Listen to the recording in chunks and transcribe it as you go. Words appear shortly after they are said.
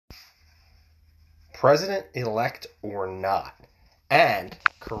president-elect or not, and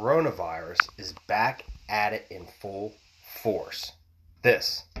coronavirus is back at it in full force.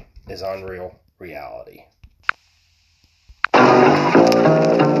 This is Unreal Reality. Here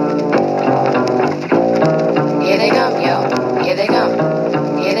they come, yo. Here they come.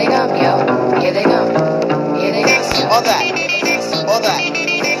 Here they come, yo. Here they come. Here they come. All that. All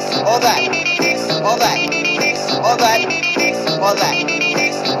that. All that. All that. All that. All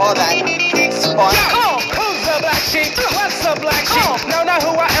that. All that. Spawn. Oh, who's the black sheep? What's the black sheep? No, not who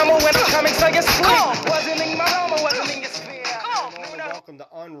I am or when I'm coming, so you sleep. Wasn't in my realm or wasn't in your sphere. Welcome to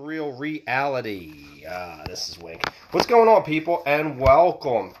Unreal Reality. This is Wink. What's going on, people? And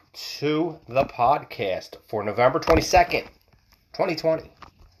welcome to the podcast for November 22nd, 2020.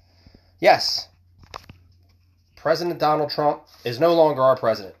 Yes, President Donald Trump is no longer our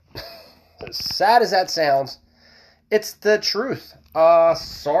president. As sad as that sounds, it's the truth.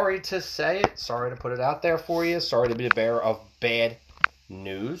 Sorry to say it. Sorry to put it out there for you. Sorry to be the bearer of bad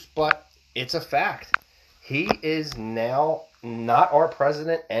news, but it's a fact. He is now not our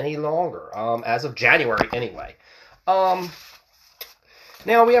president any longer, as of January anyway. Now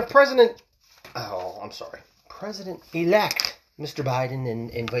we have President-elect Mr.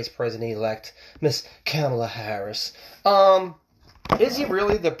 Biden and Vice President-elect Miss Kamala Harris. Is he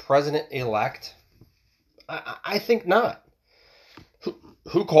really the president-elect? I think not.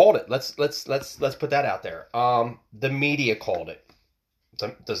 Who called it? Let's put that out there. The media called it.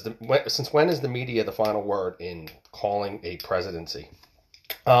 Since when is the media the final word in calling a presidency?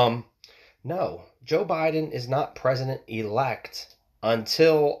 No, Joe Biden is not president-elect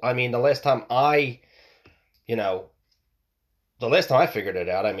until, the last time I figured it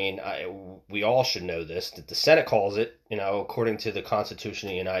out, we all should know this, that the Senate calls it, according to the Constitution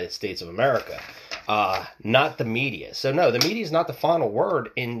of the United States of America, not the media. So no, the media is not the final word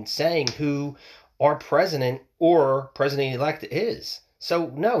in saying who our president or president-elect is.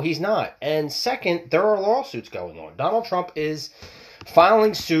 So, no, he's not. And second, there are lawsuits going on. Donald Trump is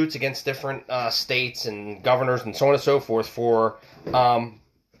filing suits against different states and governors and so on and so forth for, I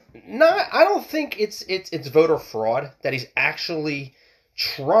don't think it's voter fraud that he's actually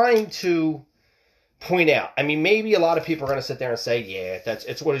trying to point out. Maybe a lot of people are going to sit there and say, yeah,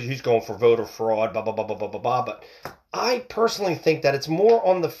 he's going for voter fraud, blah, blah, blah, blah, blah, blah, blah. But I personally think that it's more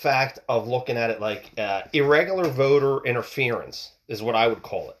on the fact of looking at it like irregular voter interference is what I would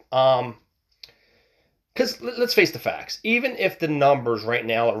call it. Because let's face the facts. Even if the numbers right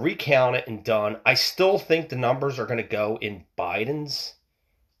now are recounted and done, I still think the numbers are going to go in Biden's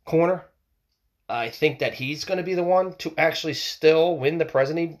corner. I think that he's going to be the one to actually still win the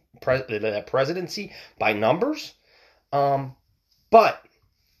presidency by numbers. But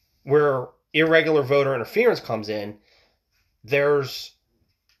where irregular voter interference comes in, there's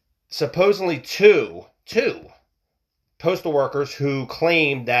supposedly two postal workers who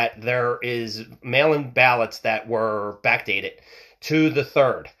claim that there is mail-in ballots that were backdated to the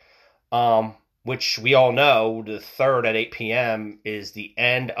 3rd, which we all know the 3rd at 8 p.m. is the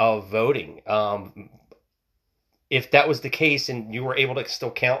end of voting. If that was the case and you were able to still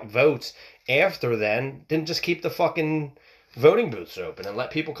count votes after then just keep the fucking voting booths open and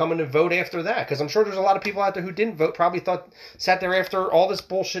let people come in and vote after that. Because I'm sure there's a lot of people out there who didn't vote, probably sat there after all this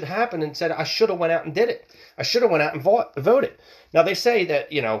bullshit happened and said, I should have went out and did it. I should have went out and voted. Now they say that,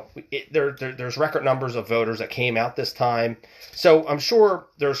 there's record numbers of voters that came out this time. So I'm sure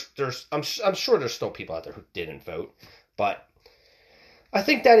I'm sure there's still people out there who didn't vote. But I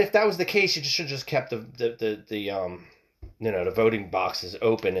think that if that was the case, you should just kept the voting boxes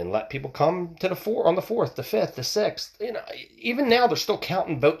open and let people come to on the 4th, the 5th, the 6th. Even now they're still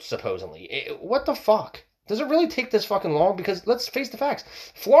counting votes supposedly. What the fuck? Does it really take this fucking long? Because let's face the facts.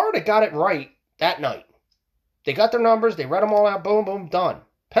 Florida got it right that night. They got their numbers. They read them all out. Boom, boom, done.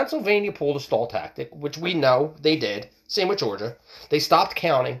 Pennsylvania pulled a stall tactic, which we know they did. Same with Georgia. They stopped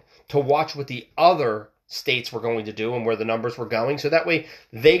counting to watch what the other states were going to do and where the numbers were going. So that way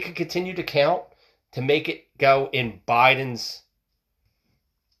they could continue to count to make it go in Biden's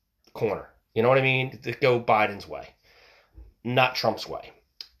corner. You know what I mean? To go Biden's way, not Trump's way.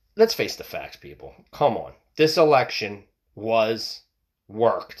 Let's face the facts, people. Come on. This election was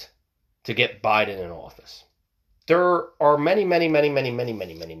worked to get Biden in office. There are many, many, many, many, many,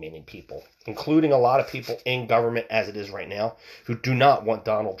 many, many, many people, including a lot of people in government as it is right now, who do not want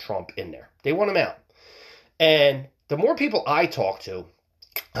Donald Trump in there. They want him out. And the more people I talk to,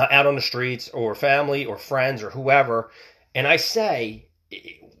 out on the streets or family or friends or whoever, and I say,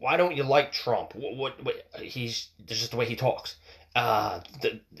 why don't you like Trump? What he's just the way he talks.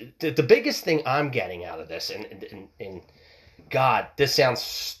 The biggest thing I'm getting out of this, and God, this sounds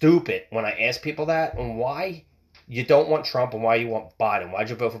stupid when I ask people that, and why you don't want Trump and why you want Biden. Why'd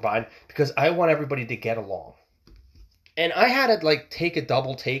you vote for Biden? Because I want everybody to get along. And I had to like take a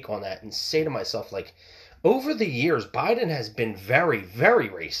double take on that and say to myself, like, over the years, Biden has been very, very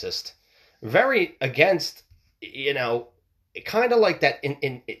racist, very against, kind of like that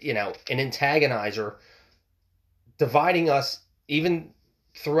an antagonizer, dividing us even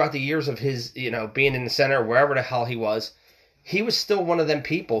throughout the years of his, being in the center, wherever the hell he was. He was still one of them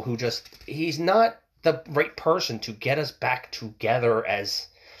people who he's not the right person to get us back together as,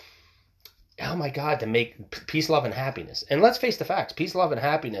 oh my God, to make peace, love, and happiness. And let's face the facts, peace, love, and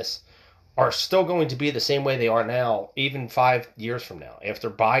happiness are still going to be the same way they are now, even 5 years from now, after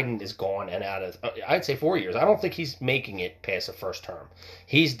Biden is gone and out of, I'd say 4 years. I don't think he's making it past the first term.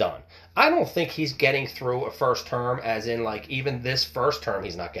 He's done. I don't think he's getting through a first term, as in, like, even this first term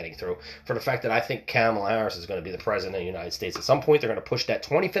he's not getting through, for the fact that I think Kamala Harris is going to be the president of the United States. At some point, they're going to push that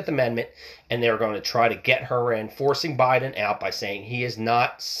 25th Amendment, and they're going to try to get her in, forcing Biden out by saying he is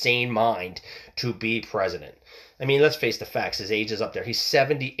not sane mind to be president. I mean, let's face the facts. His age is up there. He's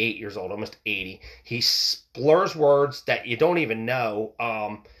 78 years old, almost 80. He slurs words that you don't even know.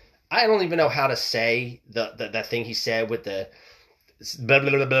 I don't even know how to say that thing he said with the blah, blah,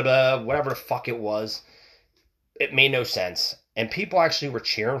 blah, blah, blah, whatever the fuck it was. It made no sense. And people actually were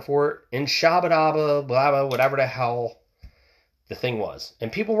cheering for it. And shabba-dabba, blah, blah, whatever the hell the thing was.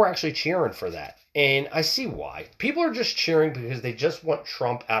 And people were actually cheering for that. And I see why. People are just cheering because they just want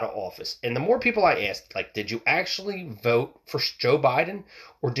Trump out of office. And the more people I asked, like, did you actually vote for Joe Biden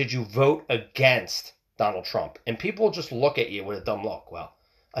or did you vote against Donald Trump? And people just look at you with a dumb look. Well,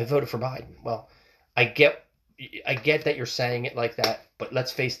 I voted for Biden. Well, I get that you're saying it like that, but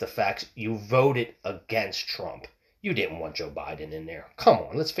let's face the facts. You voted against Trump. You didn't want Joe Biden in there. Come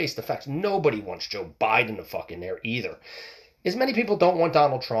on, let's face the facts. Nobody wants Joe Biden to fuck in there either. As many people don't want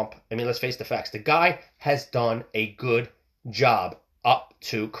Donald Trump. I mean, let's face the facts. The guy has done a good job up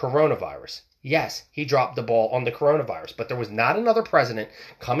to coronavirus. Yes, he dropped the ball on the coronavirus, but there was not another president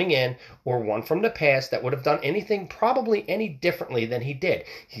coming in or one from the past that would have done anything probably any differently than he did.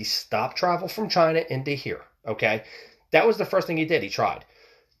 He stopped travel from China into here, okay? That was the first thing he did. He tried.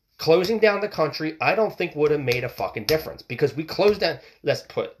 Closing down the country, I don't think would have made a fucking difference because we closed down. Let's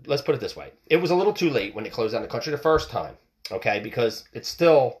put it this way. It was a little too late when they closed down the country the first time. Okay, because it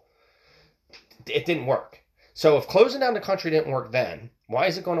didn't work. So if closing down the country didn't work then, why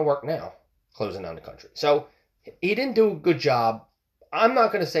is it going to work now, closing down the country? So he didn't do a good job. I'm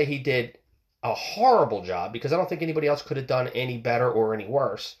not going to say he did a horrible job because I don't think anybody else could have done any better or any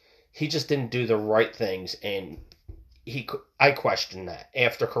worse. He just didn't do the right things, and I question that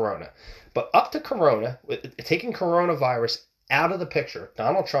after Corona. But up to Corona, taking coronavirus out of the picture,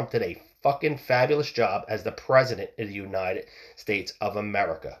 Donald Trump did a fucking fabulous job as the president of the United States of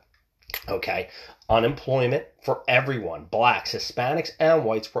America. Okay, unemployment for everyone, blacks, Hispanics, and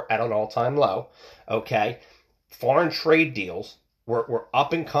whites, were at an all-time low. Okay, foreign trade deals were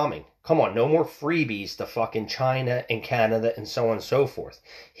up and coming. Come on, no more freebies to fucking China and Canada and so on and so forth.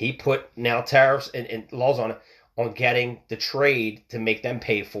 He put now tariffs and laws on getting the trade to make them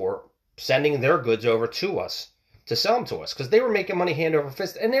pay for sending their goods over to us to sell them to us, because they were making money hand over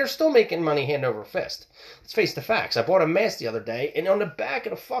fist, and they're still making money hand over fist. Let's face the facts. I bought a mask the other day, and on the back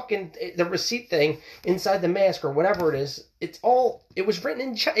of the receipt thing inside the mask or whatever it is, it was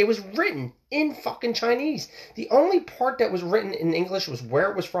written in fucking Chinese. The only part that was written in English was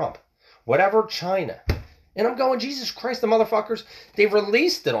where it was from, whatever, China. And I'm going, Jesus Christ, the motherfuckers, they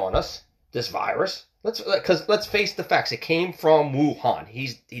released it on us, this virus. Let's face the facts. It came from Wuhan.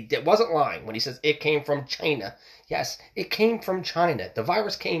 He wasn't lying when he says it came from China. Yes, it came from China. The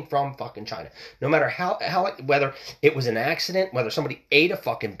virus came from fucking China. No matter how whether it was an accident, whether somebody ate a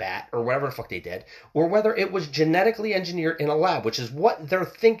fucking bat or whatever the fuck they did, or whether it was genetically engineered in a lab, which is what they're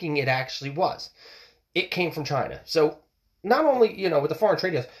thinking it actually was. It came from China. So not only, with the foreign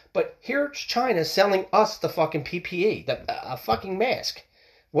trade deals, but here's China selling us the fucking PPE, a fucking mask.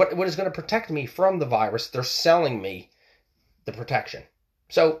 What is going to protect me from the virus, they're selling me the protection.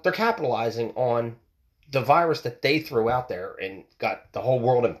 So they're capitalizing on the virus that they threw out there and got the whole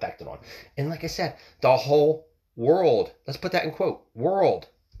world infected on. And like I said, the whole world, let's put that in quote, world.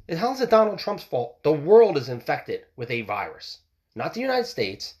 How is it Donald Trump's fault? The world is infected with a virus. Not the United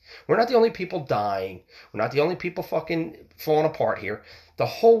States. We're not the only people dying. We're not the only people fucking falling apart here. The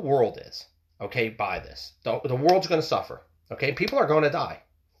whole world is, okay, by this. The world's going to suffer. Okay, people are going to die.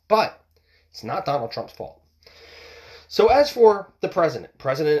 But it's not Donald Trump's fault. So as for the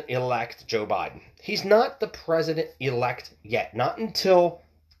President-elect Joe Biden, he's not the President-elect yet. Not until,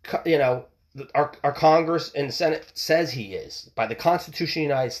 our Congress and Senate says he is by the Constitution of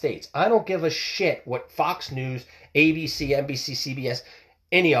the United States. I don't give a shit what Fox News, ABC, NBC, CBS,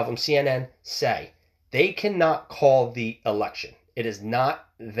 any of them, CNN, say. They cannot call the election. It is not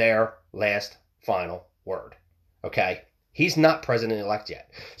their last final word. Okay? He's not president-elect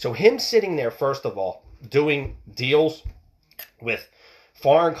yet. So him sitting there, first of all, doing deals with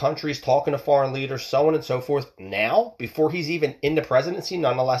foreign countries, talking to foreign leaders, so on and so forth, now, before he's even in the presidency,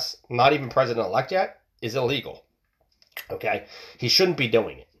 nonetheless, not even president-elect yet, is illegal. Okay? He shouldn't be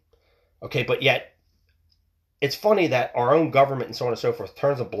doing it. Okay, but yet, it's funny that our own government and so on and so forth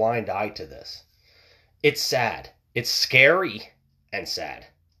turns a blind eye to this. It's sad. It's scary and sad.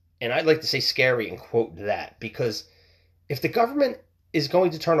 And I'd like to say scary and quote that, because if the government is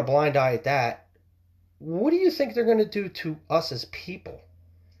going to turn a blind eye at that, what do you think they're going to do to us as people?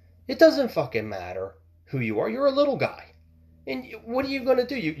 It doesn't fucking matter who you are. You're a little guy. And what are you going to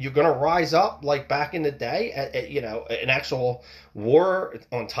do? You're going to rise up like back in the day at an actual war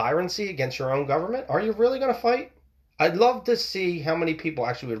on tyranny against your own government? Are you really going to fight? I'd love to see how many people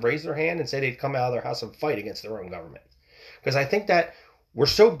actually would raise their hand and say they'd come out of their house and fight against their own government. Because I think that we're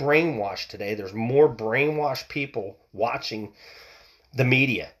so brainwashed today. There's more brainwashed people watching the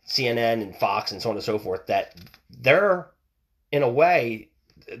media, CNN and Fox and so on and so forth, that they're, in a way,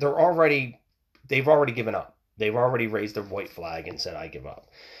 they've already given up. They've already raised their white flag and said, I give up.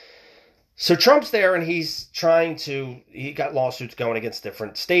 So Trump's there and he got lawsuits going against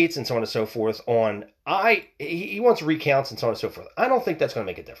different states and so on and so forth he wants recounts and so on and so forth. I don't think that's going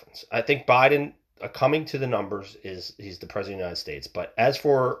to make a difference. I think Biden, coming to the numbers, he's the president of the United States. But as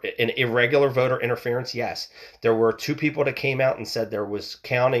for an irregular voter interference, yes, there were 2 people that came out and said there was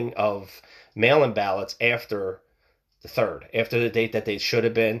counting of mail-in ballots after the 3rd, after the date that they should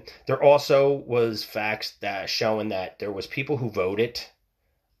have been. There also was facts that showing that there was people who voted.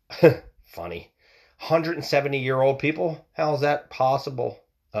 Funny. 170-year-old people? How is that possible?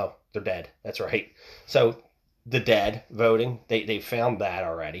 Oh, they're dead. That's right. So the dead voting, they found that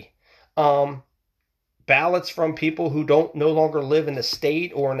already. Ballots from people who no longer live in the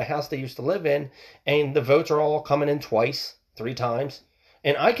state or in the house they used to live in, and the votes are all coming in twice, 3 times.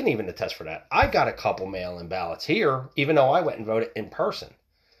 And I can even attest for that. I got a couple mail-in ballots here, even though I went and voted in person.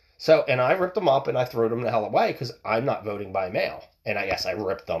 So, and I ripped them up and I threw them the hell away because I'm not voting by mail. And I guess I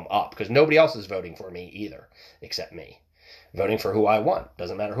ripped them up because nobody else is voting for me either, except me. Voting for who I want.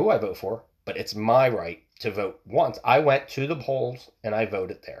 Doesn't matter who I vote for, but it's my right to vote once. I went to the polls and I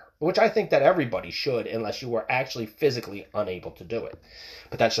voted there, which I think that everybody should, unless you are actually physically unable to do it.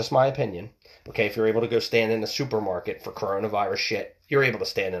 But that's just my opinion. Okay, if you're able to go stand in the supermarket for coronavirus shit, you're able to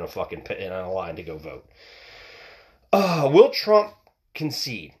stand in a line to go vote. Will Trump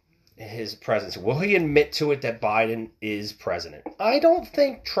concede his presidency? Will he admit to it that Biden is president? I don't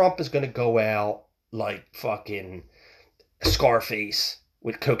think Trump is going to go out like fucking Scarface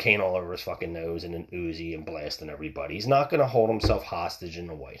with cocaine all over his fucking nose and an Uzi and blasting everybody. He's not going to hold himself hostage in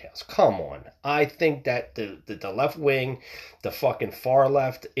the White House. Come on. I think that the left wing, the fucking far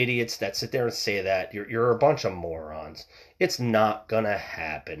left idiots that sit there and say that, you're a bunch of morons. It's not going to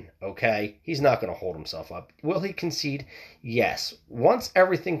happen, okay? He's not going to hold himself up. Will he concede? Yes. Once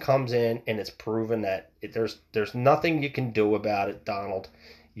everything comes in and it's proven that there's nothing you can do about it, Donald,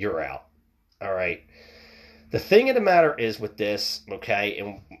 you're out. All right? The thing of the matter is with this,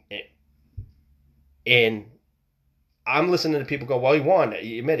 okay, and I'm listening to people go, well, he won.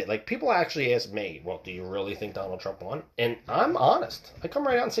 You admit it. Like, people actually ask me, well, do you really think Donald Trump won? And I'm honest. I come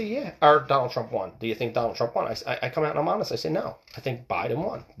right out and say, yeah. Or Donald Trump won. Do you think Donald Trump won? I come out and I'm honest. I say, no. I think Biden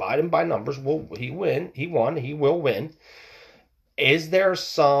won. Biden, by numbers, he won. He will win. Is there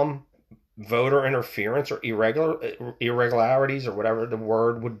some voter interference or irregularities or whatever the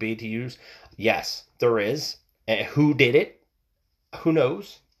word would be to use? Yes, there is. Who did it? Who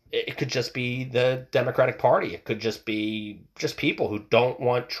knows? It could just be the Democratic Party. It could just be people who don't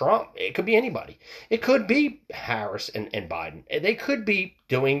want Trump. It could be anybody. It could be Harris and Biden. They could be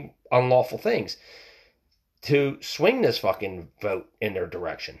doing unlawful things to swing this fucking vote in their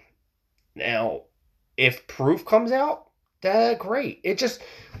direction. Now, if proof comes out, great. It just,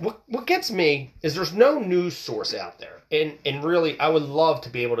 what gets me is there's no news source out there. And really, I would love to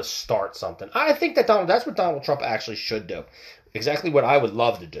be able to start something. I think that's what Donald Trump actually should do. Exactly what I would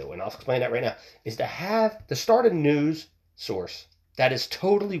love to do, and I'll explain that right now, is to start a news source that is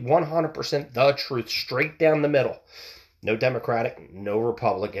totally 100% the truth, straight down the middle. No Democratic, no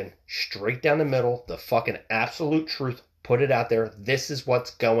Republican, straight down the middle, the fucking absolute truth. Put it out there. This is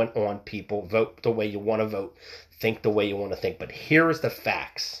what's going on, people. Vote the way you want to vote. Think the way you want to think. But here is the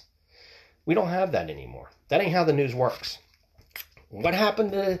facts. We don't have that anymore. That ain't how the news works. What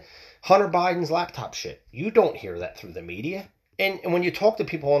happened to Hunter Biden's laptop shit. You don't hear that through the media. And when you talk to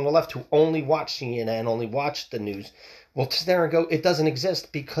people on the left who only watch CNN, only watch the news, well, sit there and go, it doesn't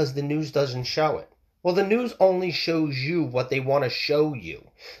exist because the news doesn't show it. Well, the news only shows you what they want to show you.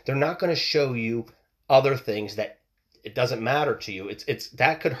 They're not going to show you other things that it doesn't matter to you. It's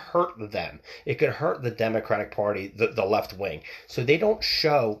that could hurt them. It could hurt the Democratic Party, the left wing. So they don't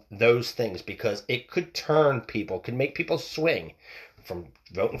show those things because it could turn people, could make people swing from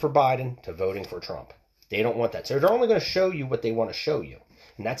voting for Biden to voting for Trump. They don't want that. So they're only going to show you what they want to show you.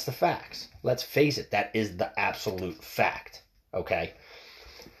 And that's the facts. Let's face it, that is the absolute fact. Okay?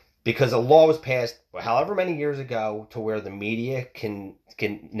 Because a law was passed however many years ago to where the media can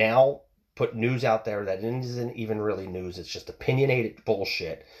now put news out there that isn't even really news. It's just opinionated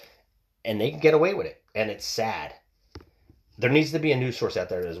bullshit. And they can get away with it. And it's sad. There needs to be a news source out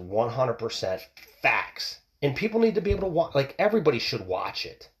there that is 100% facts. And people need to be able to watch. Like, everybody should watch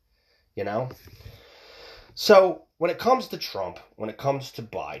it. You know? So, when it comes to Trump, when it comes to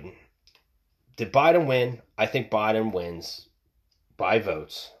Biden, did Biden win? I think Biden wins by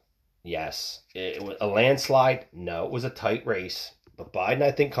votes. Yes. It was a landslide? No, it was a tight race. But Biden,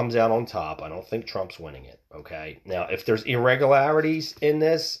 I think, comes out on top. I don't think Trump's winning it, okay? Now, if there's irregularities in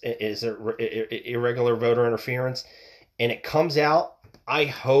this, is there irregular voter interference, and it comes out, I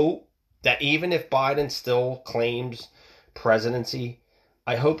hope that even if Biden still claims presidency,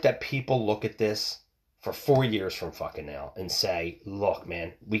 I hope that people look at this for 4 years from fucking now and say, look,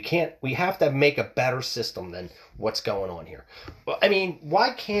 man, we have to make a better system than what's going on here. Well, I mean,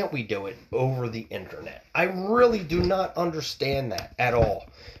 why can't we do it over the internet? I really do not understand that at all.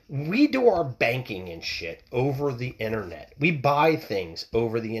 We do our banking and shit over the internet. We buy things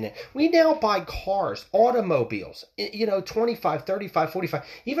over the internet. We now buy cars, automobiles, you know, $25, $35, $45,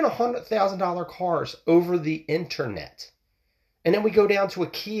 even $100,000 cars over the internet. And then we go down to a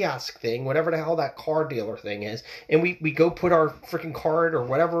kiosk thing, whatever the hell that car dealer thing is, and we go put our freaking card or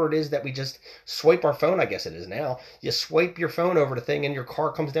whatever it is that we just swipe our phone, I guess it is now. You swipe your phone over the thing and your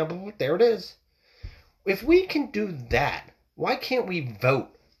car comes down, boop, there it is. If we can do that, why can't we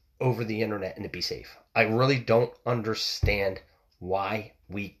vote over the internet and it be safe? I really don't understand why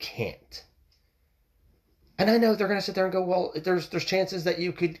we can't. And I know they're going to sit there and go, well, there's chances that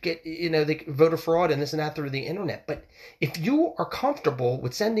you could get, you know, the voter fraud and this and that through the internet. But if you are comfortable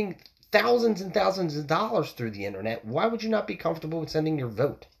with sending thousands and thousands of dollars through the internet, why would you not be comfortable with sending your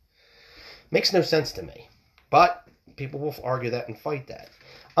vote? Makes no sense to me. But people will argue that and fight that.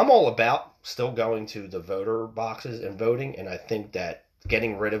 I'm all about still going to the voter boxes and voting. And I think that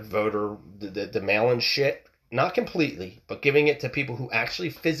getting rid of the mail-in shit, not completely, but giving it to people who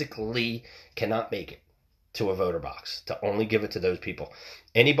actually physically cannot make it to a voter box, to only give it to those people.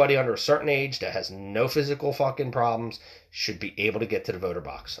 Anybody under a certain age that has no physical fucking problems should be able to get to the voter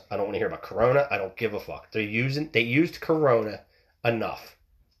box. I don't want to hear about Corona. I don't give a fuck. They used Corona enough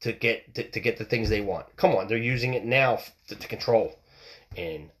to get the things they want. Come on, they're using it now to control.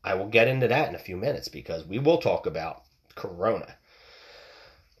 And I will get into that in a few minutes because we will talk about Corona.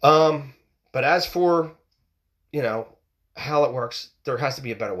 But as for, you know, how it works, there has to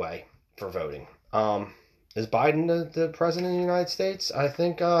be a better way for voting. Is Biden the president of the United States? I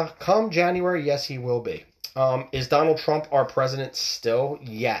think come January, yes, he will be. Is Donald Trump our president still?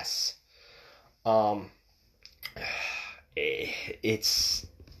 Yes. It's...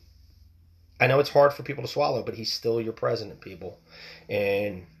 I know it's hard for people to swallow, but he's still your president, people.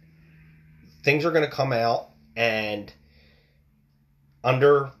 And things are going to come out, and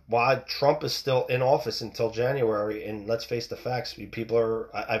while Trump is still in office until January, and let's face the facts,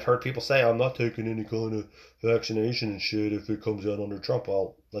 I've heard people say, I'm not taking any kind of vaccination and shit if it comes out under Trump.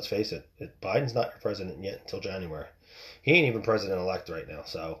 Well, let's face it, Biden's not your president yet until January. He ain't even president-elect right now,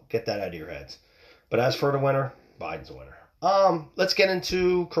 so get that out of your heads. But as for the winner, Biden's the winner. Let's get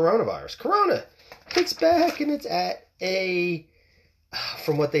into coronavirus. Corona, it's back, and it's at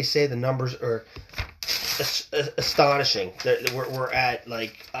from what they say, the numbers are astonishing. We're at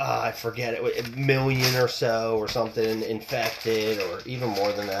like I forget it, 1 million or so or something infected, or even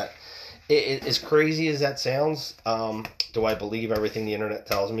more than that. As crazy as that sounds, do I believe everything the internet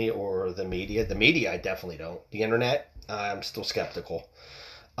tells me or the media? The media, I definitely don't. The internet, I'm still skeptical.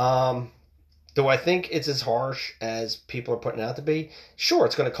 Do I think it's as harsh as people are putting it out to be? Sure,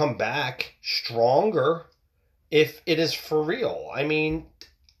 it's going to come back stronger if it is for real. I mean,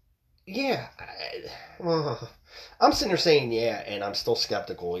 yeah. I'm sitting there saying yeah, and I'm still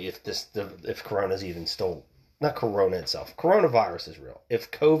skeptical if Corona's even still, not Corona itself. Coronavirus is real. If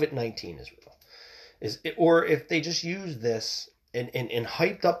COVID-19 is real. Or if they just use this and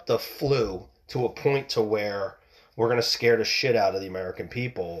hyped up the flu to a point to where we're going to scare the shit out of the American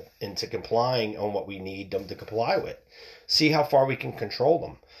people into complying on what we need them to comply with. See how far we can control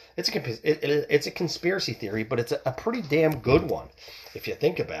them. It's a conspiracy theory, but it's a pretty damn good one if you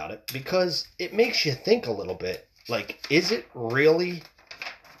think about it, because it makes you think a little bit. Like, is it really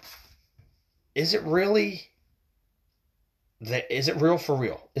is it real for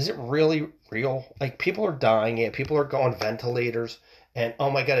real? Is it really real? Like, people are dying, and people are on ventilators, and oh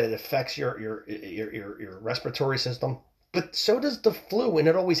my god, it affects your respiratory system. But so does the flu, and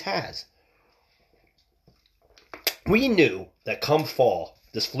it always has. We knew that come fall,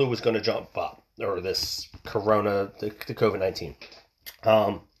 this flu was going to jump up, or this corona, the COVID-19.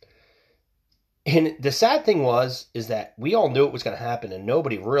 And the sad thing is that we all knew it was going to happen, and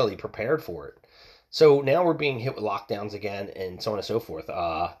nobody really prepared for it. So now we're being hit with lockdowns again, and so on and so forth.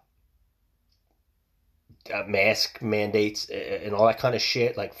 Mask mandates and all that kind of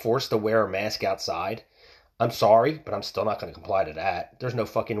shit, like forced to wear a mask outside. I'm sorry, but I'm still not going to comply to that. There's no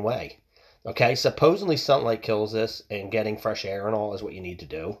fucking way. Okay, supposedly sunlight kills this, and getting fresh air and all is what you need to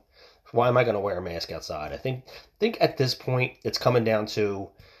do. Why am I going to wear a mask outside? I think at this point it's coming down to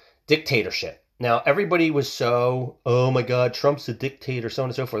dictatorship. Now, everybody was so, oh my God, Trump's a dictator, so on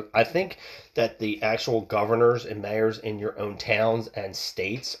and so forth. I think that the actual governors and mayors in your own towns and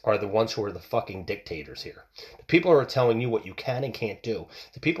states are the ones who are the fucking dictators here. The people who are telling you what you can and can't do.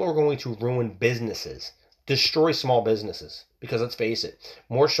 The people who are going to ruin businesses, destroy small businesses. Because let's face it,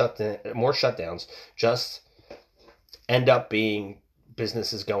 more shutdowns just end up being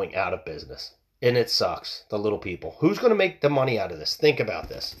businesses going out of business. And it sucks, the little people. Who's going to make the money out of this? Think about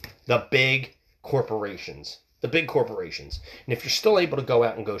this. The big corporations. The big corporations. And if you're still able to go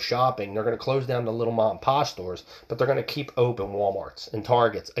out and go shopping, they're going to close down the little mom and pop stores, but they're going to keep open Walmarts and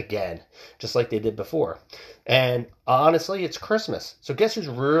Targets again, just like they did before. And honestly, it's Christmas. So guess who's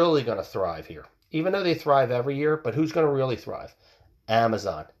really going to thrive here? Even though they thrive every year, but who's going to really thrive?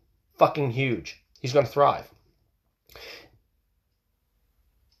 Amazon. Fucking huge. He's going to thrive.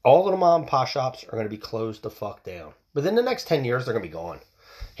 All little mom and pop shops are going to be closed the fuck down. Within the next 10 years, they're going to be gone.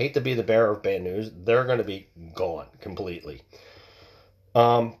 Hate to be the bearer of bad news. They're going to be gone completely.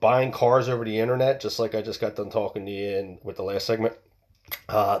 Buying cars over the internet, just like I just got done talking to you with the last segment.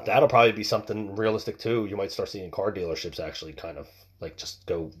 That'll probably be something realistic too. You might start seeing car dealerships actually kind of like just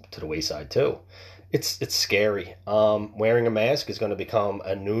go to the wayside too. It's scary. Wearing a mask is going to become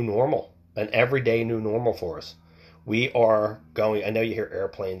a new normal, an everyday new normal for us. We are going, I know you hear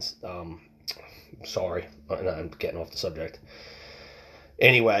airplanes. Sorry, I'm getting off the subject.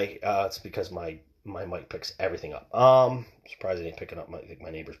 Anyway, it's because my mic picks everything up. Surprised it ain't picking up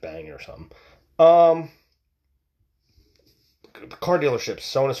my neighbor's banging or something. Car dealerships,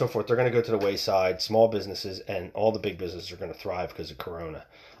 so on and so forth, they're going to go to the wayside. Small businesses and all the big businesses are going to thrive because of Corona.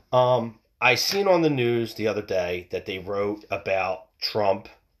 I seen on the news the other day that they wrote about Trump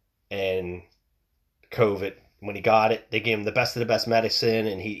and COVID. When he got it, they gave him the best of the best medicine,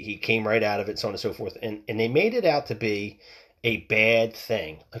 and he came right out of it, so on and so forth. And they made it out to be a bad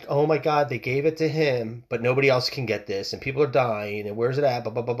thing. Like, oh my God, they gave it to him, but nobody else can get this, and people are dying, and where's it at?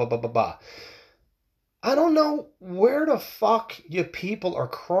 Blah, blah, blah, blah, blah, blah, blah. I don't know where the fuck you people are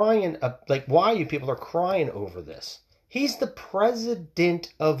crying, like why you people are crying over this. He's the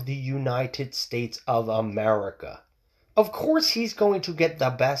president of the United States of America. Of course he's going to get the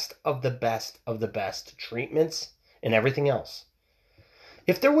best of the best of the best treatments and everything else.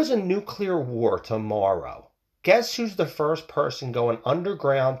 If there was a nuclear war tomorrow, guess who's the first person going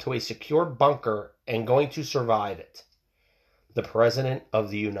underground to a secure bunker and going to survive it? The President of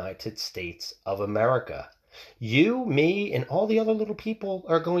the United States of America. You, me, and all the other little people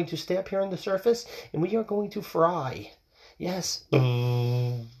are going to stay up here on the surface, and we are going to fry. Yes.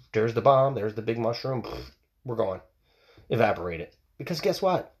 There's the bomb. There's the big mushroom. We're gone. Evaporated. Because guess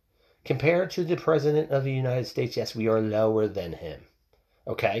what? Compared to the President of the United States, yes, we are lower than him.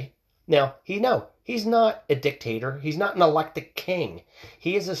 Okay? Now, he's not a dictator. He's not an elected king.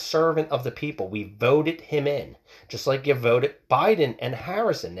 He is a servant of the people. We voted him in. Just like you voted Biden and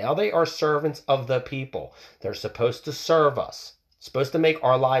Harrison. Now they are servants of the people. They're supposed to serve us. Supposed to make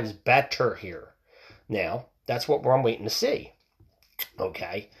our lives better here. Now, that's what I'm waiting to see.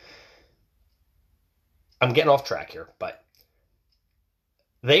 Okay? I'm getting off track here, but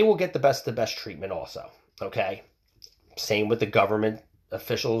they will get the best treatment also. Okay? Same with the government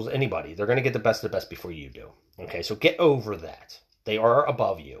officials, anybody. They're going to get the best of the best before you do. Okay, so get over that. They are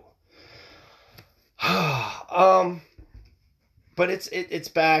above you. But it's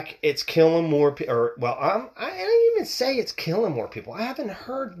back. It's killing more people. I didn't even say it's killing more people. I haven't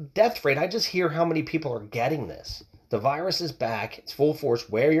heard death rate. I just hear how many people are getting this. The virus is back. It's full force.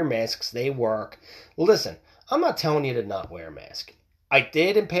 Wear your masks. They work. Listen, I'm not telling you to not wear a mask. I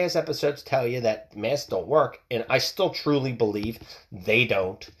did in past episodes tell you that masks don't work, and I still truly believe they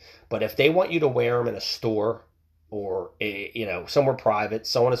don't. But if they want you to wear them in a store or somewhere private,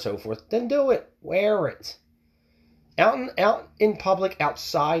 so on and so forth, then do it. Wear it. Out in public,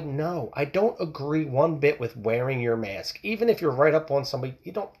 outside, no. I don't agree one bit with wearing your mask. Even if you're right up on somebody,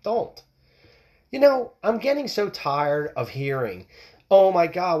 you don't. I'm getting so tired of hearing, oh my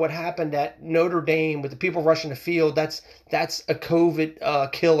God, what happened at Notre Dame with the people rushing the field? That's a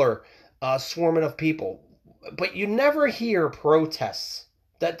COVID killer, swarming of people. But you never hear protests.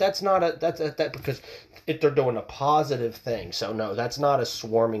 That's because they're doing a positive thing. So no, that's not a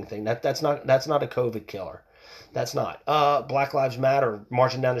swarming thing. That's not a COVID killer. That's not. Black Lives Matter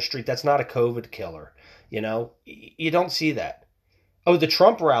marching down the street. That's not a COVID killer. You don't see that. Oh, the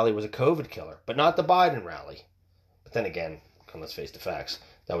Trump rally was a COVID killer, but not the Biden rally. But then again, let's face the facts.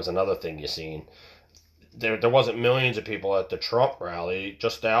 That was another thing you seen. There wasn't millions of people at the Trump rally,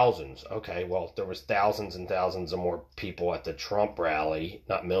 just thousands. Okay, well, there was thousands and thousands of more people at the Trump rally,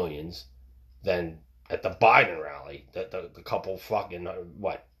 not millions, than at the Biden rally. The couple fucking,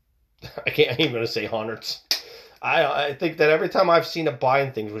 what? I ain't even going to say hundreds. I think that every time I've seen a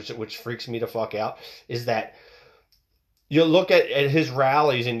Biden thing, which freaks me the fuck out, is that you look at his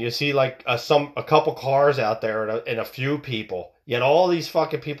rallies and you see like a couple cars out there and a few people, yet all these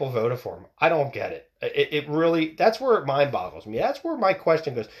fucking people voted for him. I don't get it. It really, that's where it mind boggles me. That's where my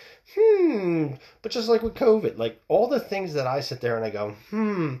question goes, but just like with COVID, like all the things that I sit there and I go,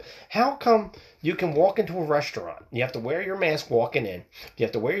 how come you can walk into a restaurant, you have to wear your mask walking in, you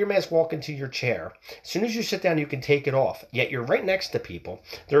have to wear your mask walking to your chair, as soon as you sit down you can take it off, yet you're right next to people,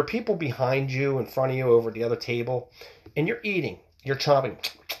 there are people behind you, in front of you, over the other table, and you're eating, you're chomping,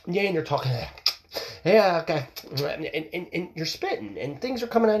 yeah, and you're talking, yeah, okay, and you're spitting, and things are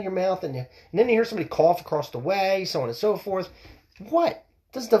coming out of your mouth, and then you hear somebody cough across the way, so on and so forth. What?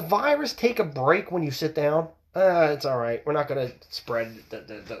 Does the virus take a break when you sit down? It's all right. We're not going to spread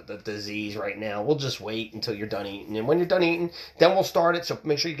the disease right now. We'll just wait until you're done eating, and when you're done eating, then we'll start it, so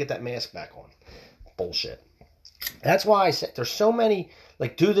make sure you get that mask back on. Bullshit. That's why I said there's so many,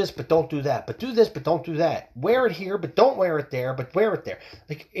 like, do this, but don't do that. But do this, but don't do that. Wear it here, but don't wear it there, but wear it there.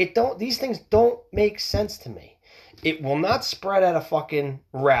 Like, these things don't make sense to me. It will not spread at a fucking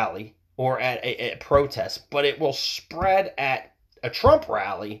rally or at a protest, but it will spread at a Trump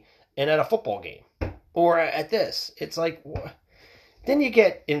rally and at a football game. Or at this. It's like, then you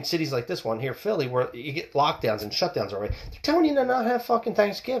get in cities like this one here, Philly, where you get lockdowns and shutdowns already. They're telling you to not have fucking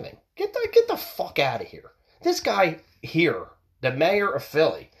Thanksgiving. Get the fuck out of here. This guy here, the mayor of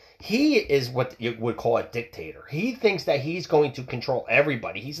Philly, he is what you would call a dictator. He thinks that he's going to control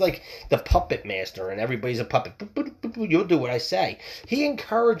everybody. He's like the puppet master and everybody's a puppet. You'll do what I say. He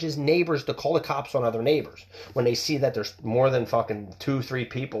encourages neighbors to call the cops on other neighbors. When they see that there's more than fucking 2-3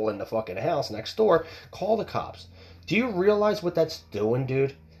 people in the fucking house next door, call the cops. Do you realize what that's doing,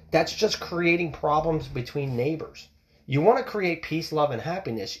 dude? That's just creating problems between neighbors. You want to create peace, love, and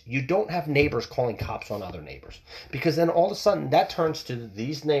happiness. You don't have neighbors calling cops on other neighbors. Because then all of a sudden that turns to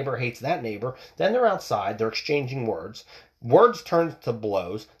these neighbor hates that neighbor. Then they're outside. They're exchanging words. Words turn to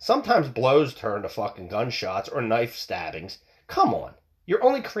blows. Sometimes blows turn to fucking gunshots or knife stabbings. Come on. You're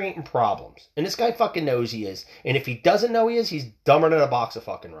only creating problems. And this guy fucking knows he is. And if he doesn't know he is, he's dumber than a box of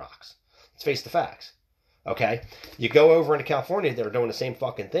fucking rocks. Let's face the facts. Okay? You go over into California, they're doing the same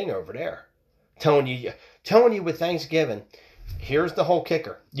fucking thing over there. Telling you with Thanksgiving, here's the whole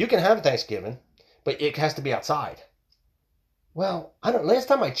kicker. You can have Thanksgiving, but it has to be outside. Well, last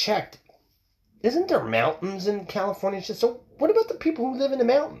time I checked, isn't there mountains in California? So what about the people who live in the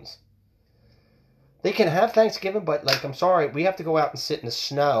mountains? They can have Thanksgiving, but like, I'm sorry, we have to go out and sit in the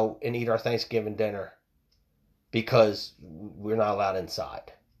snow and eat our Thanksgiving dinner because we're not allowed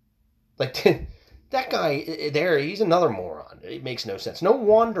inside. Like, that guy there, he's another moron. It makes no sense. No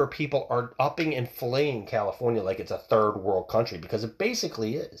wonder people are upping and fleeing California like it's a third world country, because it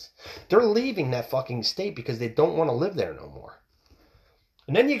basically is. They're leaving that fucking state because they don't want to live there no more.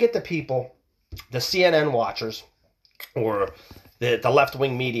 And then you get the people, the CNN watchers, or the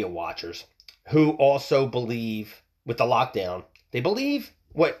left-wing media watchers, who also believe with the lockdown, they believe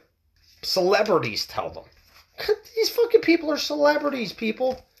what celebrities tell them. These fucking people are celebrities,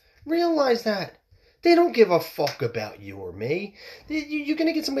 people. Realize that. They don't give a fuck about you or me. You're going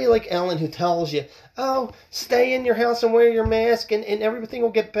to get somebody like Ellen who tells you, oh, stay in your house and wear your mask and everything will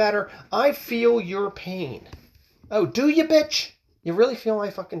get better. I feel your pain. Oh, do you, bitch? You really feel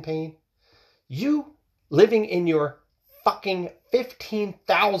my fucking pain? You living in your fucking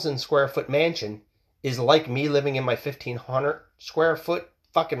 15,000 square foot mansion is like me living in my 1,500 square foot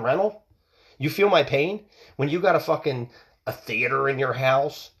fucking rental? You feel my pain? When you got a theater in your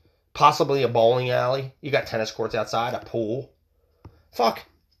house, possibly a bowling alley, you got tennis courts outside, a pool. Fuck.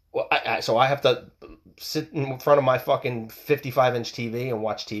 Well, so I have to sit in front of my fucking 55-inch TV and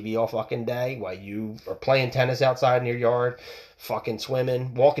watch TV all fucking day while you are playing tennis outside in your yard, fucking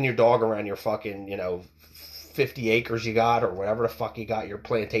swimming, walking your dog around your fucking, 50 acres you got or whatever the fuck you got your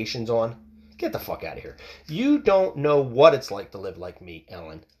plantations on. Get the fuck out of here. You don't know what it's like to live like me,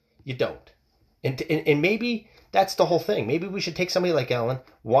 Ellen. You don't. And maybe that's the whole thing. Maybe we should take somebody like Ellen,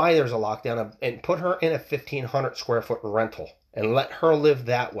 why there's a lockdown, and put her in a 1,500 square foot rental and let her live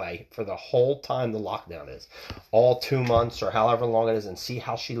that way for the whole time the lockdown is. All 2 months or however long it is, and see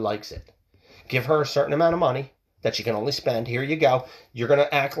how she likes it. Give her a certain amount of money that she can only spend. Here you go. You're going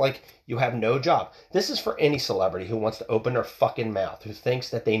to act like you have no job. This is for any celebrity who wants to open their fucking mouth, who thinks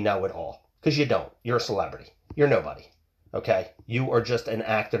that they know it all. Because you don't. You're a celebrity. You're nobody. Okay? You are just an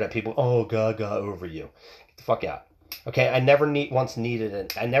actor that people, oh, gaga over you. Get the fuck out. Okay? I never once needed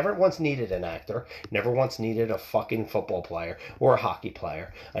an actor. Never once needed a fucking football player or a hockey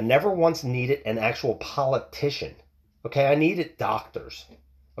player. I never once needed an actual politician. Okay? I needed doctors.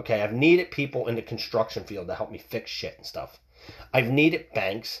 Okay? I've needed people in the construction field to help me fix shit and stuff. I've needed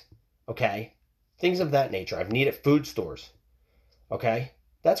banks. Okay? Things of that nature. I've needed food stores. Okay?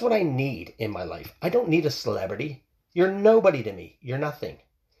 That's what I need in my life. I don't need a celebrity. You're nobody to me. You're nothing.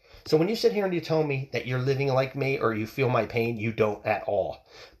 So when you sit here and you tell me that you're living like me or you feel my pain, you don't at all.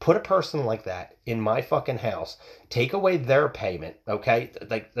 Put a person like that in my fucking house. Take away their payment, okay?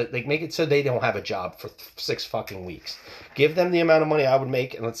 Like make it so they don't have a job for 6 fucking weeks. Give them the amount of money I would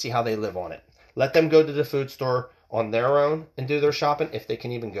make and let's see how they live on it. Let them go to the food store on their own and do their shopping if they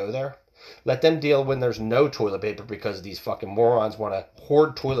can even go there. Let them deal when there's no toilet paper because these fucking morons want to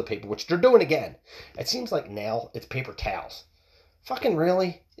hoard toilet paper, which they're doing again. It seems like now it's paper towels. Fucking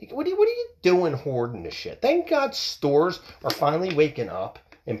really? What are you doing hoarding this shit? Thank God stores are finally waking up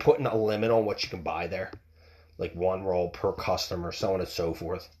and putting a limit on what you can buy there. Like 1 roll per customer, so on and so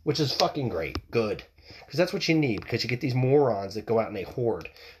forth. Which is fucking great. Good. Because that's what you need. Because you get these morons that go out and they hoard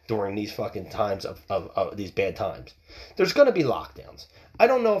during these fucking times of these bad times. There's going to be lockdowns. I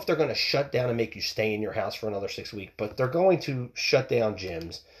don't know if they're going to shut down and make you stay in your house for another 6 weeks, but they're going to shut down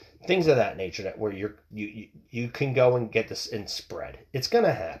gyms, things of that nature, that where you can go and get this and spread. It's going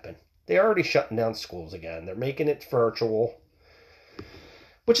to happen. They're already shutting down schools again. They're making it virtual,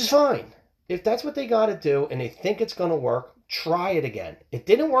 which is fine. If that's what they got to do and they think it's going to work, try it again. It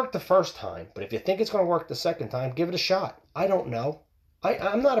didn't work the first time, but if you think it's going to work the second time, give it a shot. I don't know.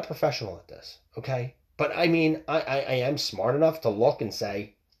 I'm not a professional at this, okay? But I mean, I am smart enough to look and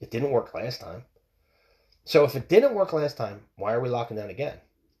say, it didn't work last time. So if it didn't work last time, why are we locking down again?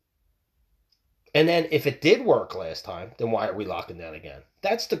 And then if it did work last time, then why are we locking down again?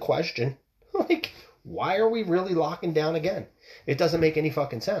 That's the question. Like, why are we really locking down again? It doesn't make any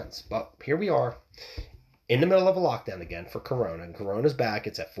fucking sense. But here we are in the middle of a lockdown again for Corona. And Corona's back.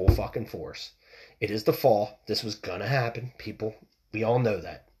 It's at full fucking force. It is the fall. This was going to happen. People, we all know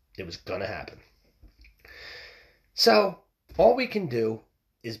that. It was going to happen. So all we can do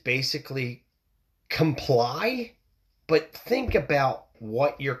is basically comply, but think about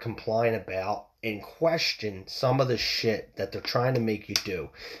what you're complying about and question some of the shit that they're trying to make you do.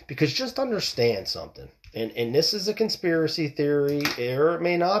 Because just understand something, and this is a conspiracy theory, or it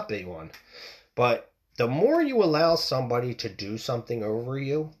may not be one, but the more you allow somebody to do something over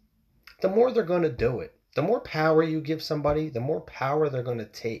you, the more they're going to do it. The more power you give somebody, the more power they're going to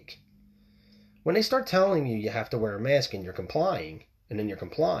take. When they start telling you you have to wear a mask and you're complying, and then you're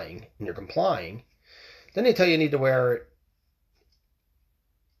complying, and you're complying, then they tell you need to wear it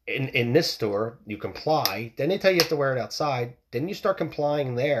in this store, you comply. Then they tell you have to wear it outside. Then you start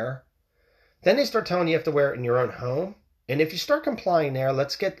complying there. Then they start telling you have to wear it in your own home. And if you start complying there,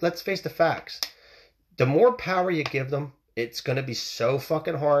 let's face the facts. The more power you give them, it's going to be so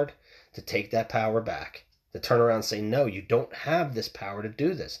fucking hard to take that power back. To turn around and say, no, you don't have this power to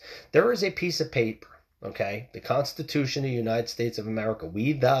do this. There is a piece of paper, okay? The Constitution of the United States of America,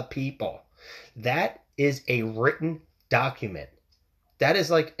 we the people. That is a written document. That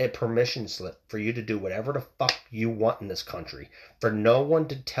is like a permission slip for you to do whatever the fuck you want in this country. For no one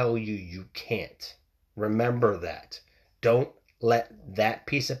to tell you you can't. Remember that. Don't let that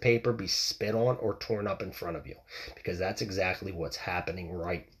piece of paper be spit on or torn up in front of you. Because that's exactly what's happening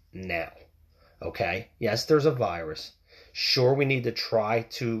right now. Okay? Yes, there's a virus. Sure, we need to try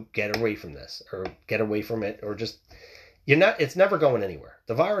to get away from this. Or get away from it. Or just... it's never going anywhere.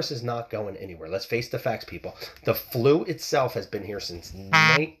 The virus is not going anywhere. Let's face the facts, people. The flu itself has been here since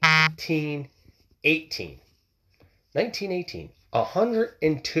 1918. 1918.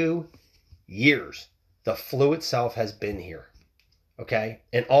 102 Years. The flu itself has been here. Okay?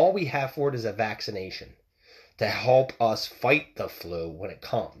 And all we have for it is a vaccination to help us fight the flu when it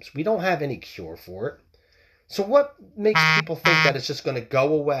comes. We don't have any cure for it. So what makes people think that it's just going to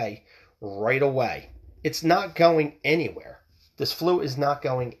go away right away? It's not going anywhere. This flu is not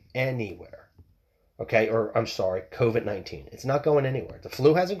going anywhere. Okay? Or, I'm sorry, COVID-19. It's not going anywhere. The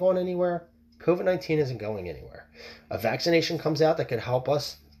flu hasn't gone anywhere. COVID-19 isn't going anywhere. A vaccination comes out that could help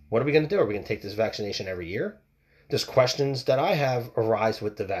us. What are we going to do? Are we going to take this vaccination every year? There's questions that I have arise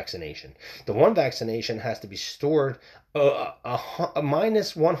with the vaccination. The one vaccination has to be stored a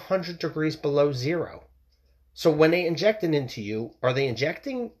minus 100 degrees below zero. So when they inject it into you, are they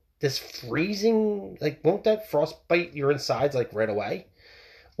injecting this freezing, like, won't that frostbite your insides, like, right away?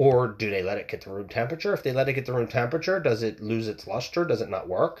 Or do they let it get to room temperature? If they let it get to room temperature, does it lose its luster? Does it not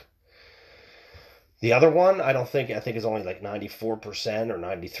work? The other one, I think is only like 94% or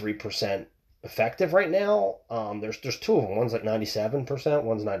 93% effective right now. There's two of them. One's like 97%,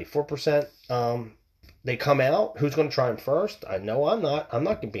 one's 94%. They come out. Who's going to try them first? I know I'm not. I'm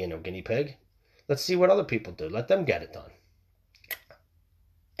not going to be no guinea pig. Let's see what other people do. Let them get it done.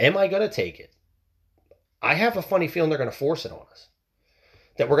 Am I going to take it? I have a funny feeling they're going to force it on us.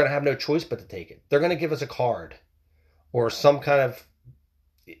 That we're going to have no choice but to take it. They're going to give us a card or some kind of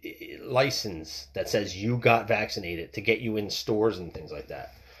license that says you got vaccinated to get you in stores and things like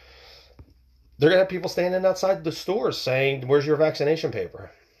that. They're going to have people standing outside the stores saying, where's your vaccination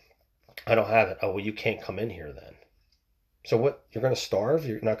paper? I don't have it. Oh, well, you can't come in here then. So what? You're going to starve?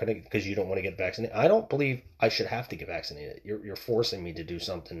 You're not going to, because you don't want to get vaccinated? I don't believe I should have to get vaccinated. You're forcing me to do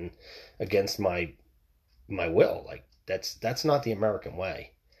something against my will. Like, that's not the American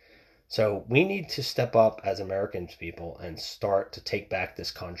way. So we need to step up as Americans, people, and start to take back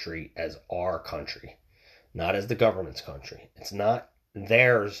this country as our country, not as the government's country. It's not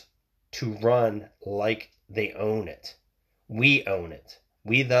theirs to run like they own it. We own it.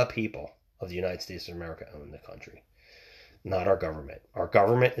 We, the people of the United States of America, own the country, not our government. Our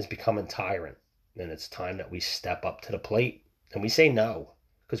government is becoming tyrant, and it's time that we step up to the plate and we say no,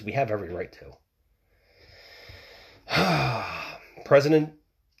 because we have every right to.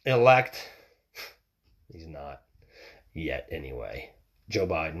 President-elect, he's not yet anyway, Joe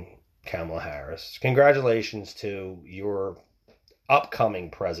Biden, Kamala Harris. Congratulations to your upcoming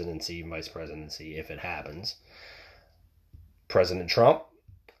presidency, vice presidency, if it happens. President Trump,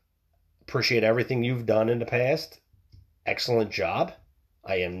 appreciate everything you've done in the past. Excellent job.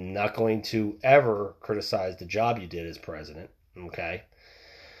 I am not going to ever criticize the job you did as president. Okay.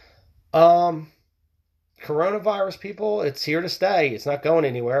 Coronavirus, people, it's here to stay. It's not going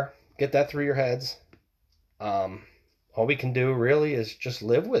anywhere. Get that through your heads. All we can do really is just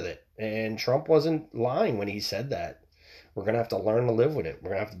live with it. And Trump wasn't lying when he said that. We're going to have to learn to live with it.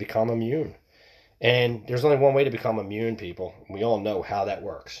 We're going to have to become immune. And there's only one way to become immune, people. We all know how that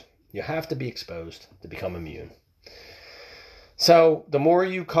works. You have to be exposed to become immune. So the more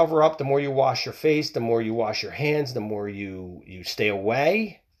you cover up, the more you wash your face, the more you wash your hands, the more you stay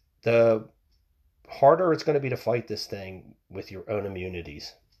away, the harder it's going to be to fight this thing with your own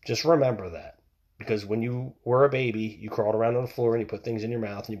immunities. Just remember that. Because when you were a baby, you crawled around on the floor and you put things in your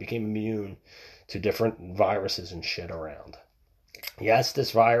mouth and you became immune to different viruses and shit around. Yes,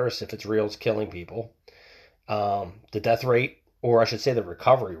 this virus, if it's real, is killing people. The death rate, or I should say the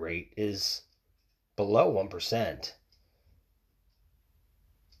recovery rate, is below 1%.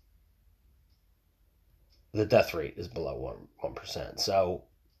 The death rate is below 1%. So,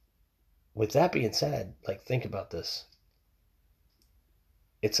 with that being said, like, think about this.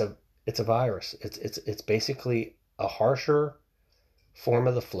 It's a virus. It's basically a harsher form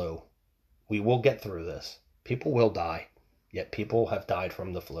of the flu. We will get through this. People will die. Yet people have died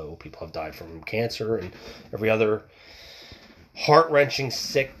from the flu. People have died from cancer and every other heart-wrenching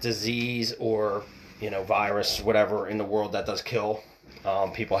sick disease or, virus, whatever in the world that does kill.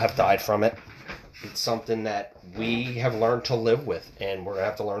 People have died from it. It's something that we have learned to live with, and we're going to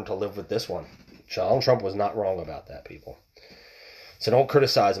have to learn to live with this one. Donald Trump was not wrong about that, people. So don't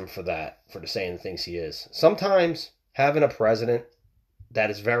criticize him for that, for saying the things he is. Sometimes having a president that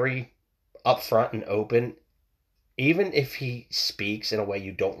is very upfront and open, even if he speaks in a way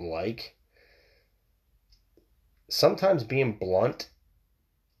you don't like, sometimes being blunt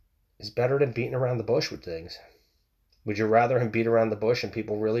is better than beating around the bush with things. Would you rather him beat around the bush and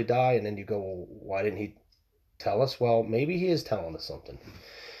people really die, and then you go, well, why didn't he tell us? Well, maybe he is telling us something.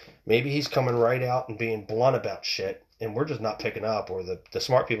 Maybe he's coming right out and being blunt about shit, and we're just not picking up, or the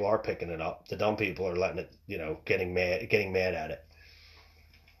smart people are picking it up. The dumb people are letting it, getting mad at it.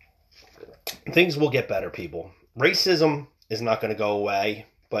 Things will get better, people. Racism is not going to go away.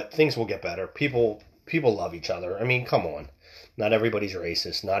 but things will get better. People love each other. I mean, come on. Not everybody's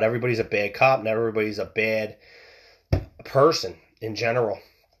racist. Not everybody's a bad cop. Not everybody's a bad person in general.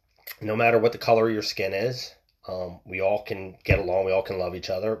 No matter what the color of your skin is, we all can get along. We all can love each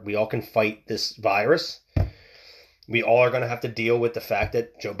other. We all can fight this virus. We all are going to have to deal with the fact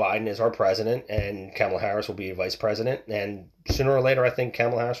that Joe Biden is our president and Kamala Harris will be vice president. And sooner or later, I think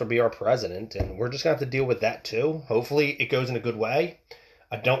Kamala Harris will be our president. And we're just going to have to deal with that too. Hopefully it goes in a good way.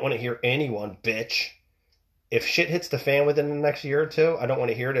 I don't want to hear anyone bitch. If shit hits the fan within the next year or two, I don't want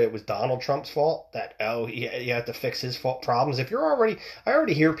to hear that it was Donald Trump's fault. That, you have to fix his fault problems. I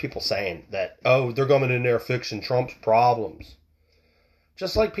already hear people saying that, they're coming in there fixing Trump's problems.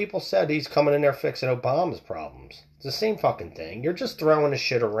 Just like people said he's coming in there fixing Obama's problems. It's the same fucking thing. You're just throwing the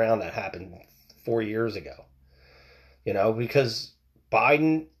shit around that happened 4 years ago. Because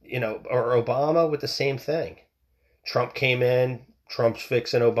Biden, or Obama with the same thing. Trump came in, Trump's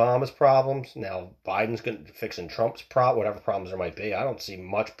fixing Obama's problems. Now Biden's fixing Trump's whatever problems there might be. I don't see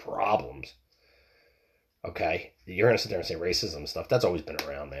much problems. Okay, you're gonna sit there and say racism and stuff. That's always been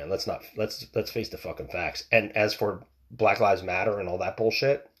around, man. Let's face the fucking facts. And as for Black Lives Matter and all that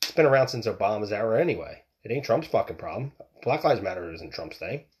bullshit, it's been around since Obama's era anyway. It ain't Trump's fucking problem. Black Lives Matter isn't Trump's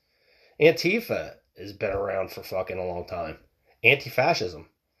thing. Antifa has been around for fucking a long time. Anti-fascism.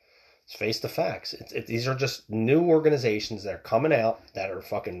 Let's face the facts. These are just new organizations that are coming out that are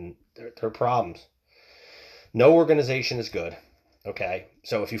fucking, they're problems. No organization is good. Okay?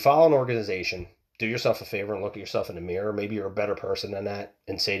 So if you follow an organization, do yourself a favor and look at yourself in the mirror. Maybe you're a better person than that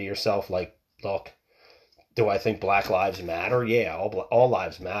and say to yourself, like, look, do I think Black lives matter? Yeah, all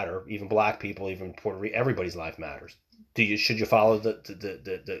lives matter. Even black people, even Puerto Rico, everybody's life matters. Should you follow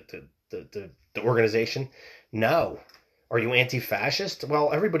the organization? No. Are you anti-fascist?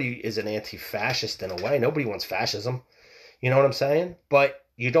 Well, everybody is an anti-fascist in a way. Nobody wants fascism. You know what I'm saying? But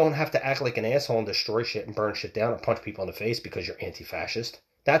you don't have to act like an asshole and destroy shit and burn shit down or punch people in the face because you're anti-fascist.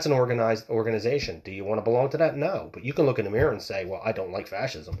 That's an organized organization. Do you want to belong to that? No. But you can look in the mirror and say, well, I don't like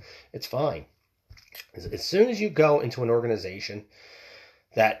fascism. It's fine. As soon as you go into an organization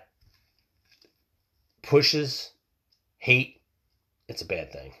that pushes hate, it's a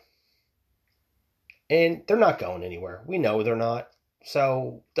bad thing. And they're not going anywhere. We know they're not.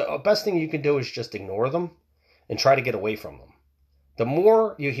 So the best thing you can do is just ignore them and try to get away from them. The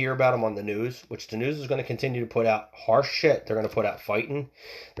more you hear about them on the news, which the news is going to continue to put out harsh shit. They're going to put out fighting.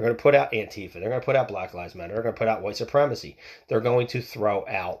 They're going to put out Antifa. They're going to put out Black Lives Matter. They're going to put out white supremacy. They're going to throw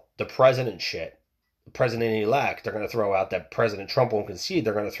out the president shit. The president-elect. They're going to throw out that President Trump won't concede.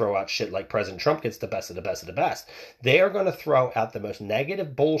 They're going to throw out shit like President Trump gets the best of the best of the best. They are going to throw out the most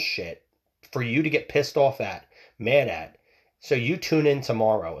negative bullshit for you to get pissed off at, mad at. So you tune in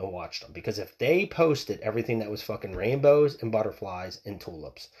tomorrow and watch them. Because if they posted everything that was fucking rainbows and butterflies and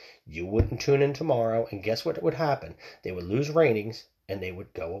tulips, you wouldn't tune in tomorrow. And guess what would happen? They would lose ratings and they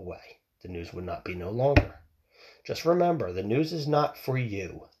would go away. The news would not be no longer. Just remember, the news is not for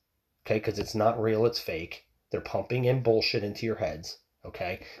you. Okay? Because it's not real, it's fake. They're pumping in bullshit into your heads.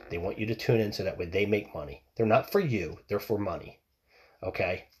 Okay? They want you to tune in so that way they make money. They're not for you. They're for money.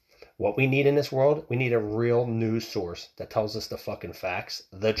 Okay? What we need in this world, we need a real news source that tells us the fucking facts,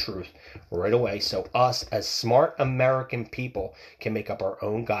 the truth, right away. So us, as smart American people, can make up our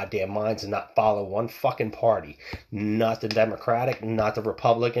own goddamn minds and not follow one fucking party. Not the Democratic, not the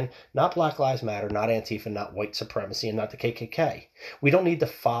Republican, not Black Lives Matter, not Antifa, not white supremacy, and not the KKK. We don't need to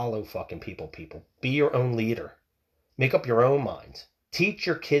follow fucking people. Be your own leader. Make up your own minds. Teach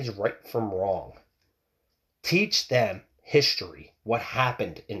your kids right from wrong. Teach them history, what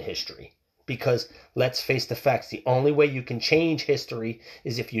happened in history. Because let's face the facts, the only way you can change history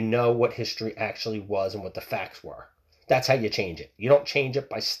is if you know what history actually was and what the facts were. That's how you change it. You don't change it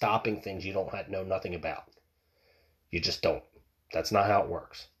by stopping things you don't know nothing about. You just don't. That's not how it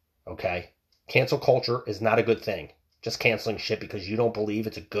works. Okay? Cancel culture is not a good thing. Just canceling shit because you don't believe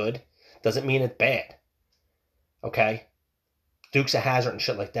it's a good doesn't mean it's bad. Okay? Dukes of Hazzard and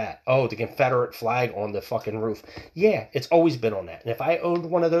shit like that. Oh, the Confederate flag on the fucking roof. Yeah, it's always been on that. And if I owned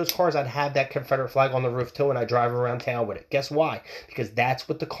one of those cars, I'd have that Confederate flag on the roof too, and I drive around town with it. Guess why? Because that's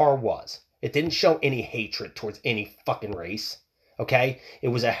what the car was. It didn't show any hatred towards any fucking race. Okay? It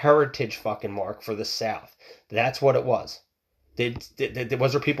was a heritage fucking mark for the South. That's what it was.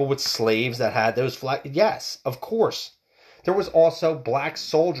 Was there people with slaves that had those flags? Yes, of course. There was also black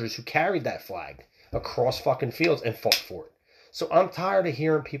soldiers who carried that flag across fucking fields and fought for it. So I'm tired of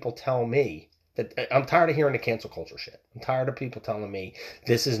hearing people tell me that I'm tired of hearing the cancel culture shit. I'm tired of people telling me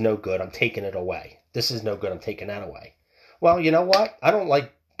this is no good. I'm taking it away. This is no good. I'm taking that away. Well, you know what? I don't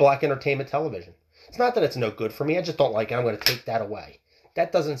like black entertainment television. It's not that it's no good for me. I just don't like it. I'm going to take that away.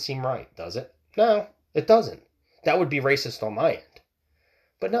 That doesn't seem right, does it? No, it doesn't. That would be racist on my end.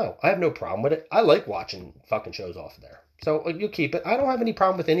 But no, I have no problem with it. I like watching fucking shows off of there. So you keep it. I don't have any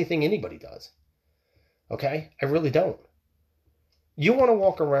problem with anything anybody does. Okay? I really don't. You want to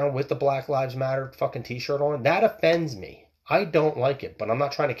walk around with the Black Lives Matter fucking t-shirt on? That offends me. I don't like it, but I'm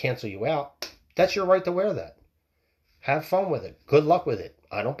not trying to cancel you out. That's your right to wear that. Have fun with it. Good luck with it.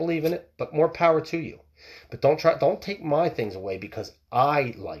 I don't believe in it, but more power to you. But don't take my things away because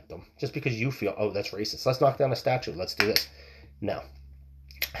I like them. Just because you feel, oh, that's racist. Let's knock down a statue. Let's do this. No.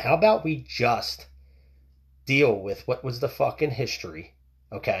 How about we just deal with what was the fucking history,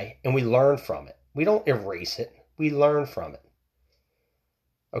 okay? And we learn from it. We don't erase it. We learn from it.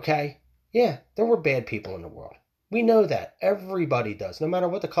 Okay? Yeah, there were bad people in the world. We know that. Everybody does. No matter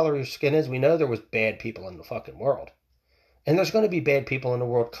what the color of your skin is, we know there was bad people in the fucking world. And there's going to be bad people in the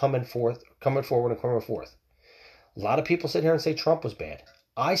world coming forward. A lot of people sit here and say Trump was bad.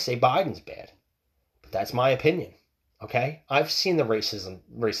 I say Biden's bad. But that's my opinion. Okay? I've seen the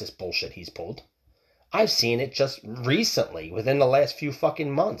racist bullshit he's pulled. I've seen it just recently, within the last few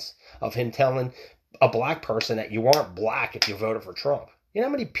fucking months, of him telling a black person that you aren't black if you voted for Trump. You know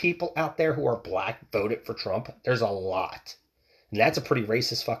how many people out there who are black voted for Trump? There's a lot. And that's a pretty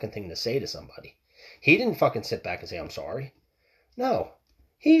racist fucking thing to say to somebody. He didn't fucking sit back and say, I'm sorry. No.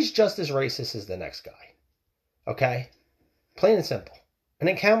 He's just as racist as the next guy. Okay? Plain and simple. And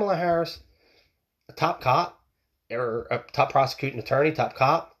then Kamala Harris, a top cop, or a top prosecuting attorney, top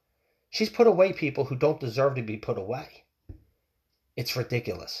cop, she's put away people who don't deserve to be put away. It's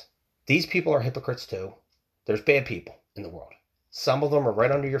ridiculous. These people are hypocrites too. There's bad people in the world. Some of them are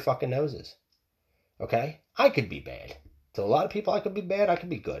right under your fucking noses. Okay? I could be bad. To a lot of people, I could be bad. I could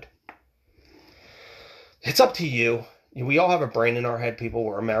be good. It's up to you. We all have a brain in our head, people.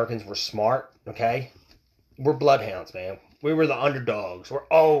 We're Americans. We're smart. Okay? We're bloodhounds, man. We were the underdogs. We're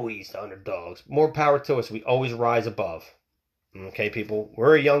always the underdogs. More power to us. We always rise above. Okay, people?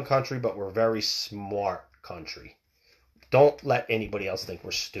 We're a young country, but we're a very smart country. Don't let anybody else think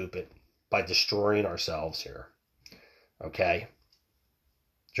we're stupid by destroying ourselves here. Okay?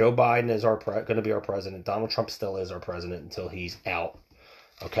 Joe Biden is going to be our president. Donald Trump still is our president until he's out.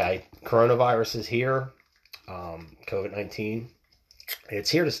 Okay? Coronavirus is here. COVID-19. It's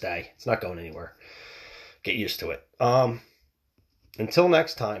here to stay. It's not going anywhere. Get used to it. Until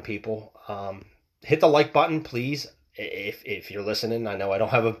next time, people. Hit the like button, please. If you're listening. I know I don't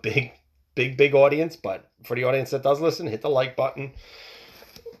have a big audience, but for the audience that does listen, hit the like button.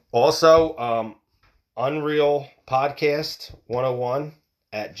 Also, Unreal Podcast 101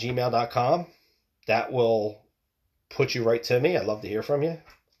 at gmail.com. That will put you right to me. I'd love to hear from you.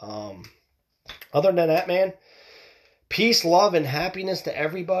 Other than that, man, peace, love, and happiness to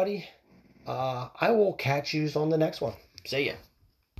everybody. I will catch you on the next one. See ya.